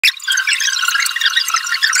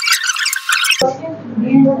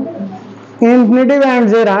Infinitive and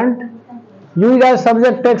gerund used as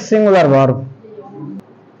subject text singular verb.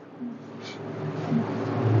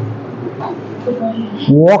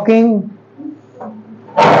 Walking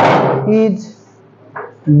is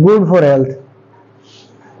good for health.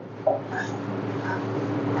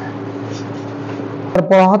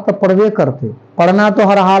 पढ़ा तो पढ़वे करते, पढ़ना तो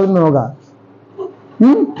हर हाल में होगा।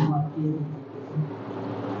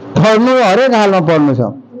 पढ़ने हर एक हाल में पढ़ने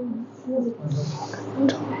सब।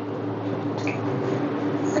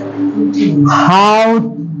 How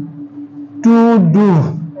to do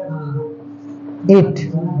it?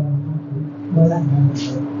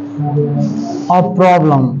 A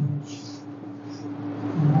problem.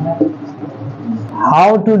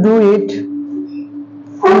 How to do it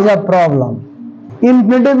is a problem.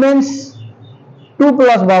 Infinitive means 2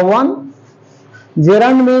 plus by 1.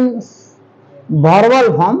 Gerund means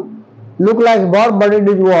verbal form. Look like verb, but it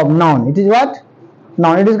is verb, noun. It is what?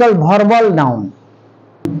 Noun. It is called verbal noun.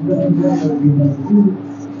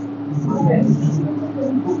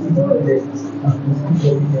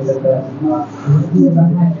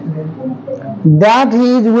 That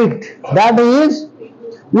he is wicked. That he is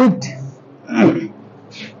wicked.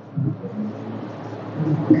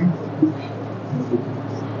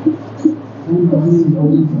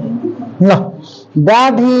 No.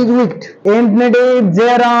 That he is wicked. Infinitive,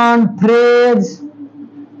 gerund, phrase,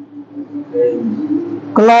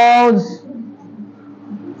 clause,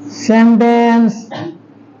 sentence,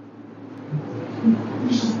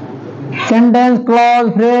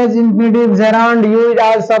 clause, phrase, infinitive, gerund used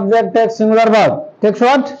as subject text singular verb. Text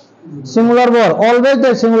what? Singular verb. Always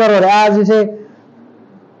the singular verb. As you say,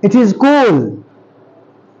 it is cool.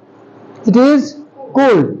 It is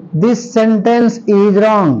cool. This sentence is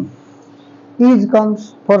wrong. Is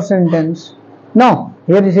comes for sentence. No.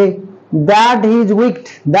 Here you say that he is wicked.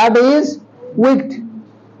 That is wicked.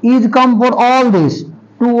 Is come for all this.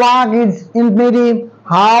 To walk is infinitive.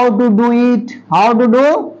 How to do it? How to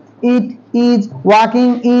do it is.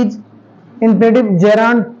 Walking is infinitive,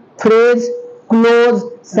 gerund, phrase, clause,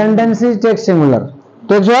 sentences text singular.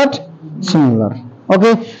 Text what? Singular.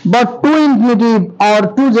 Okay, but two infinitive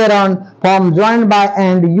or two gerund form joined by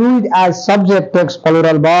and used as subject text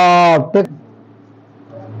plural verb. Text.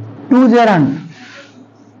 Two gerund.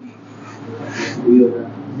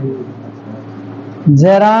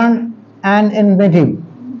 Gerund and infinitive.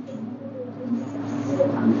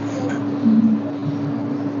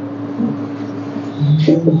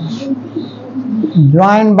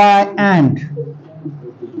 Joined by and.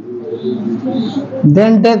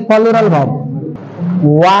 Then take plural verb.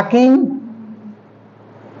 Walking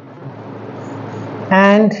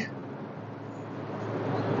and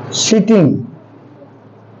sitting.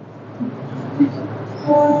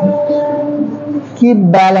 Keep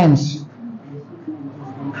balance.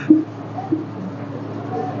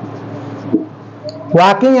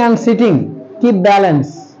 Walking and sitting. Keep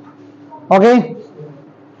balance. Okay.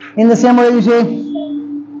 In the same way you say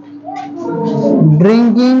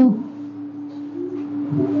drinking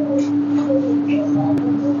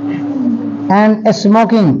and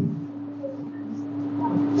smoking.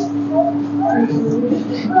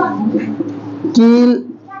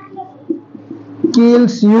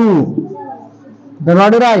 Kills you. The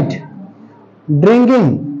not right.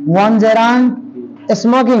 Drinking, one gerund,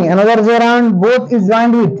 smoking, another gerund, both is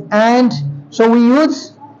joined with and, so we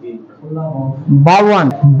use by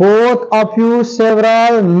one. Both of you,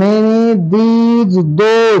 several, many, these,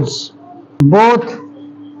 those. Both.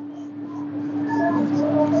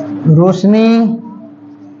 Roshni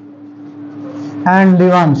and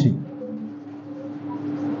Devanshi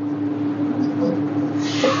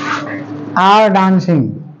are dancing.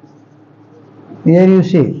 Here you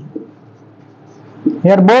see.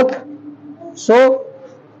 Here both, so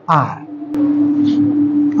are.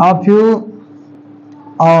 A few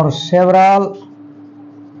or several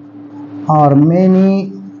or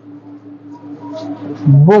many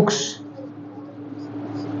books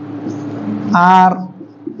are,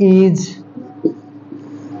 is,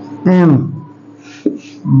 am,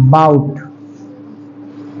 about.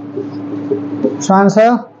 So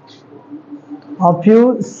answer, a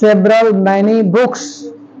few, several, many books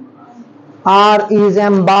are, is,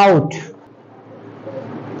 am, about,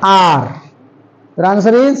 are. The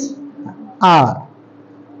answer is are.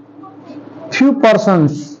 Few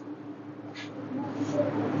persons,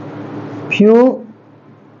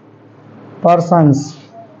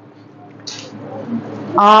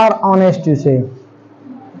 are honest, you say.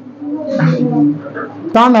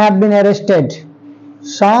 Some have been arrested.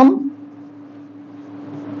 Some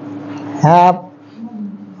have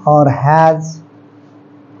or has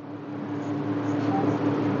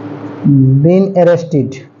been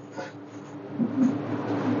arrested.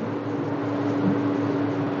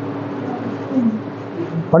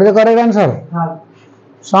 What is the correct answer?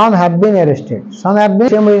 Some have been arrested. Some have been.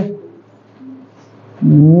 Same way.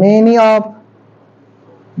 Many of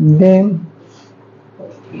them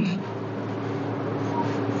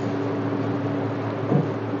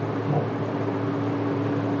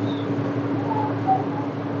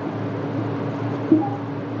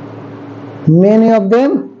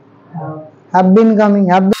have been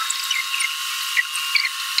coming.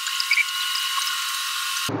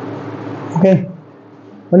 Okay.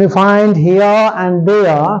 When you find here and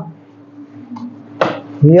there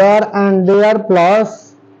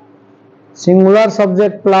plus singular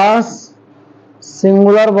subject plus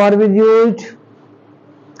singular verb is used,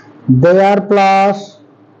 there plus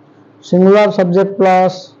singular subject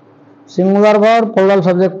plus singular verb, plural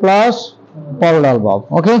subject plus plural verb.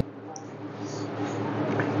 Okay.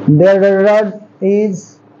 There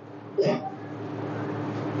is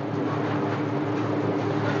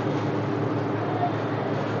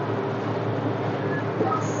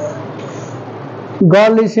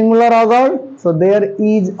girl is singular or girl, so there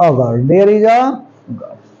is a girl. There is a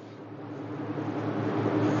girl.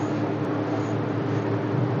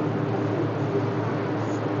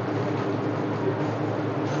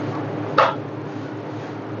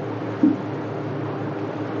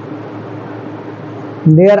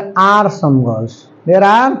 There are some girls. There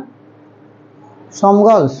are some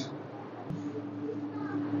girls.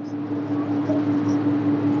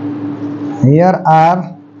 Here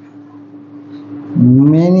are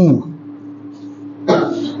many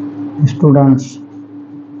students.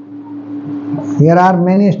 Here are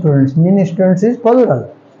many students. Many students is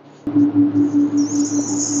plural.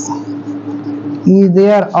 Is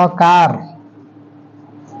there a car?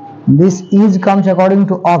 This is comes according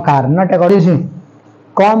to a car, not according to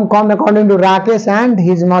come according to Rakesh and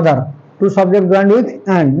his mother. Two subject joined with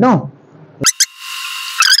and. No.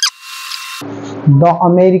 The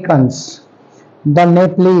Americans, the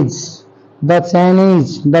Nepalese, the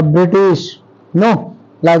Chinese, the British. No,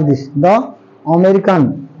 like this. The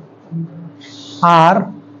American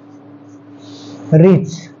are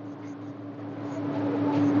rich.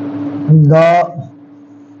 The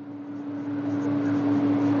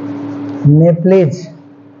Nepalese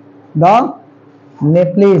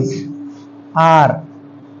are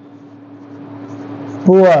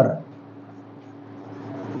poor.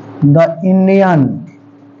 The Indian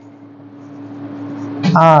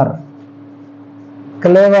are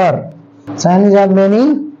clever. Chinese have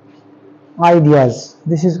many ideas.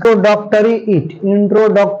 This is introductory it.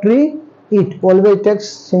 Introductory it always takes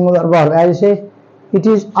singular verb. I say it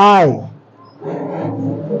is I.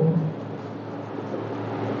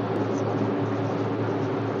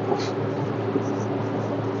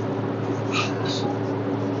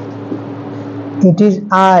 It is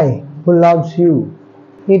I who loves you.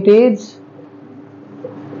 It is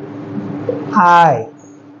I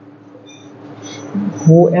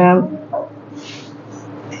who am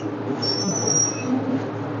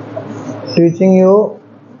teaching you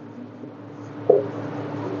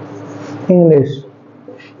English.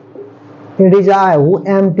 It is I who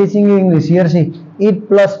am teaching you English. Here see, it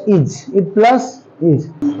plus is. It plus is.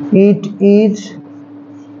 It is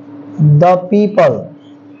the people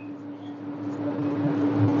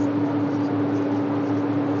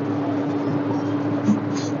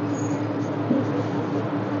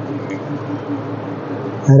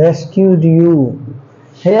rescued you.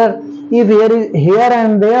 Here, if here is here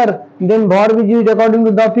and there, then verb is used according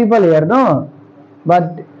to the people here, no?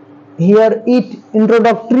 But here it,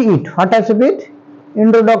 introductory it. What types of it?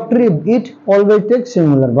 Introductory it always takes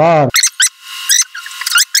singular verb.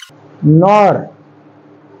 Nor.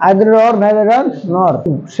 Either or, neither or,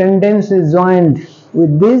 nor. Sentence is joined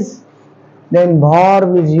with this, then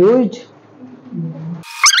verb is used.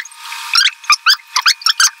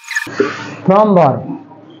 From verb.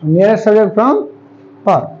 Nearest subject from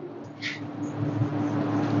verb.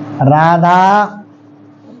 Radha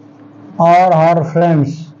or her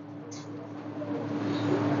friends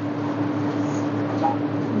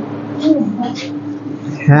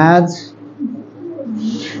has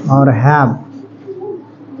or have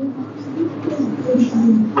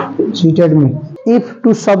cheated me. If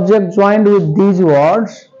two subjects joined with these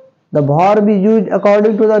words, the verb is used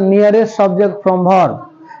according to the nearest subject from verb.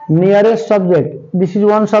 Nearest subject, this is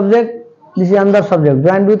one subject, this is another subject,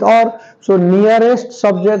 joined with or, so nearest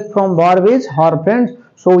subject from verb is her friends,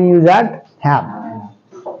 so we use that have.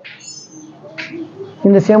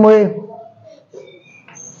 In the same way,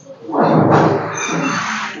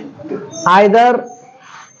 either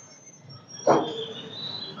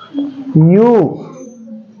You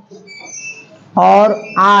or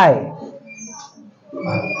I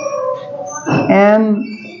am,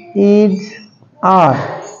 is, are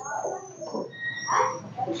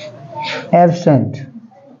absent.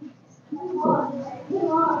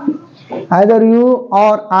 Either you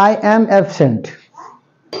or I am absent.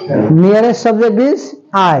 Nearest subject is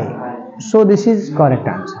I. So this is correct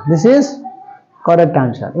answer. This is correct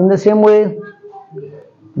answer. In the same way,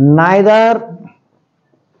 neither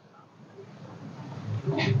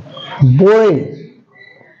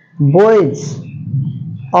boys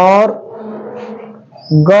or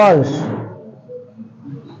girls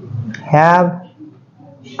have,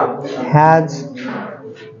 has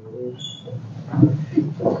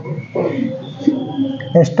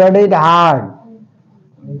studied hard.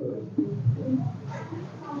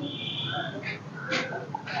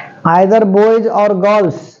 Either boys or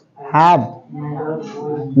girls have.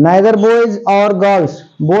 Neither boys or girls.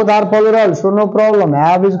 Both are plural, so no problem.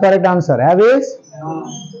 Have is correct answer. Have is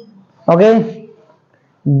okay.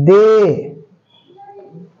 They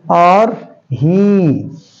or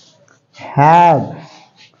he have,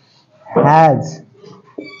 has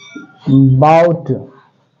bought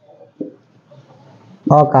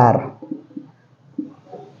a car.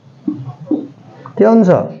 क्यों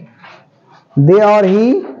सा? They or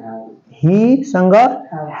he संगा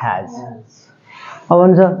has. अब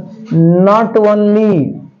answer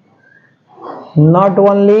not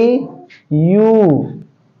only you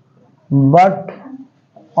but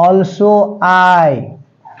also I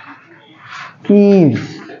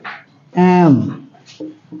is, am,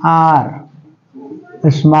 are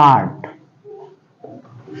smart.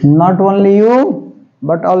 Not only you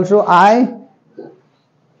but also I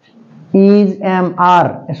is, am,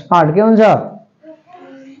 are smart. क्यों सा?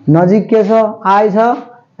 नजीक के सा I सा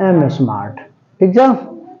am smart. ठीक है?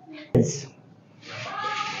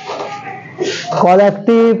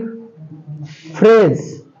 Collective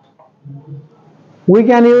phrase. We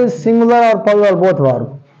can use singular or plural both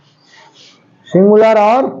verb. Singular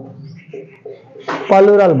or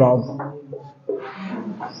plural verb.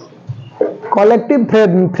 Collective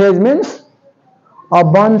phrase means a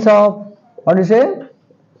bunch of, what do you say?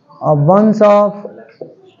 A bunch of,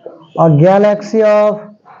 a galaxy of,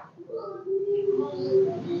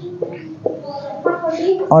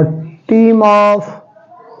 a team of,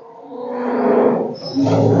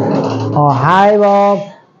 a hive of,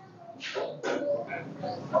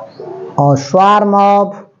 a swarm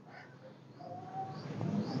of,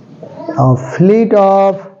 a fleet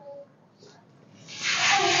of,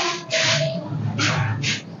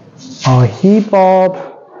 a heap of,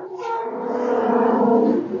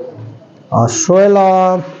 a swell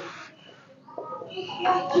of,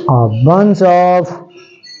 a bunch of,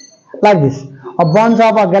 like this. A bunch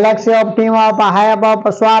of, a galaxy of, team of, a hive of,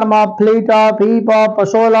 a swarm of, fleet of, heap of, a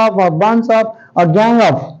shoal of, a bunch of, a gang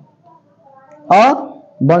of, a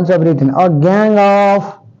bunch of written, a gang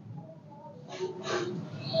of,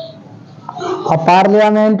 a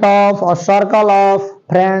parliament of, a circle of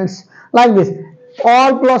friends, like this.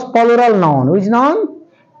 All plus plural noun. Which noun?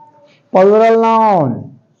 Plural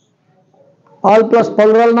noun. All plus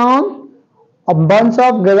plural noun. A bunch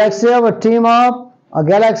of, galaxy of, a team of, a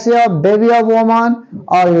galaxy of, baby of woman,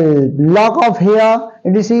 or lock of hair,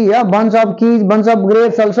 you see, yeah, bunch of keys, bunch of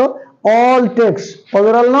grapes also, all takes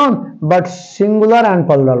plural noun, but singular and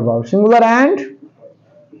plural verb.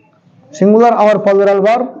 Singular or plural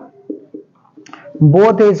verb,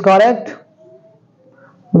 both is correct,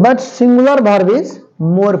 but singular verb is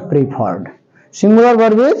more preferred. Singular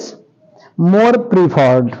verb is more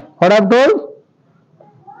preferred. What I have told?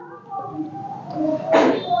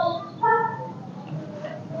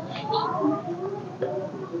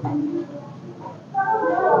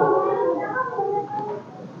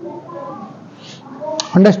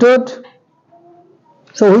 Understood?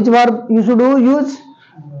 So which verb you should do? Use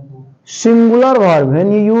singular verb.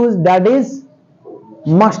 When you use, that is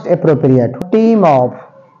must appropriate. Team of,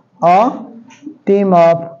 a team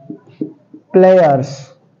of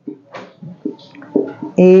players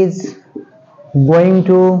is going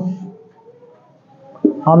to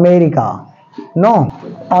America. No,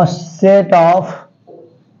 a set of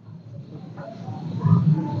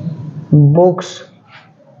books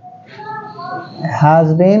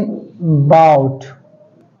has been bought.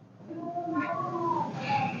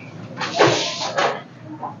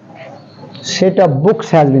 Set of books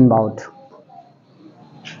has been bought.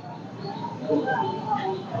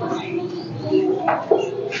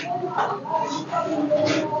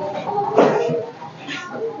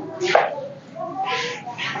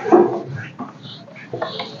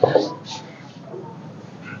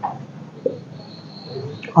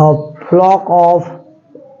 A flock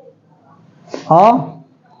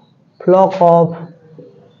of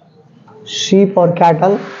sheep or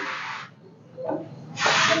cattle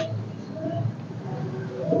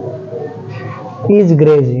is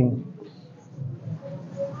grazing.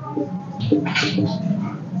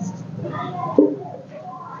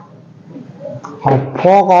 A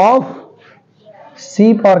flock of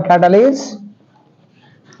sheep or cattle is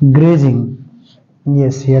grazing.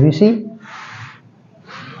 Yes, here you see.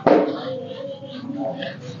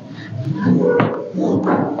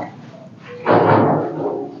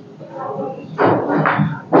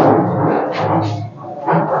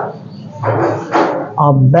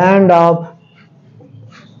 A band of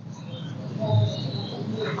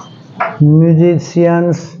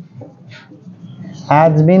musicians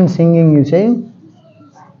has been singing, you say.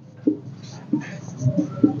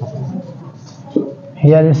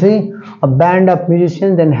 Here you see a band of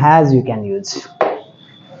musicians, then has you can use.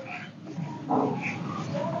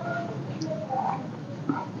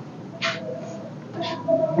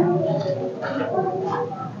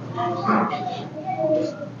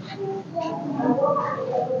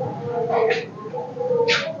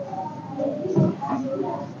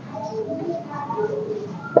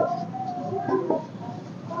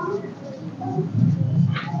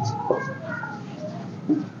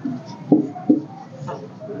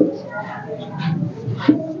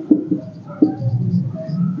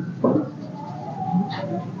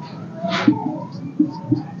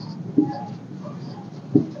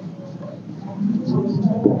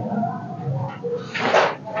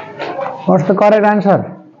 What's the correct answer?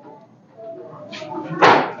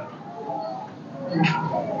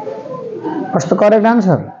 What's the correct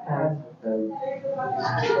answer?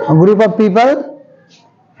 A group of people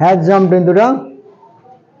has jumped into the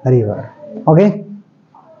river. Okay.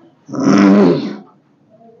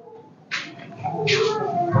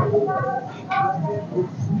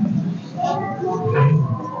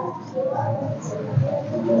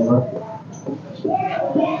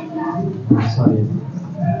 Sorry.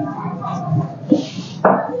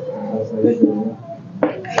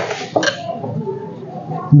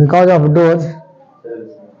 Because of those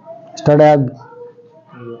study of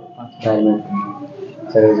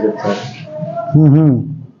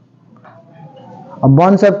a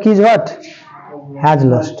bunch of keys what has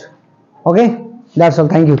lost. Okay, that's all.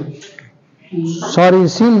 Thank you. Sorry,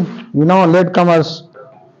 sin, latecomers.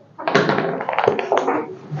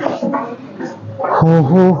 हो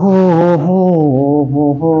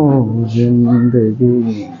जिंदगी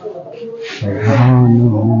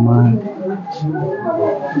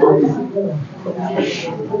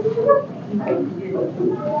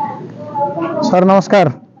sir नमस्कार.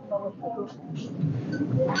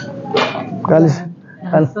 कल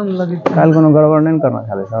कोनो गड़बड़ नहीं करना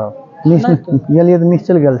खाले साहब. ये लिए तो मिस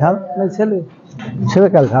चल गया था. नहीं चले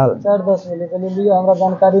कल था 4-10 मिनट के लिए हमरा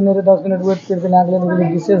जानकारी नहीं रहे. 10 मिनट वेट करके आगे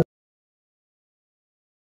विशेष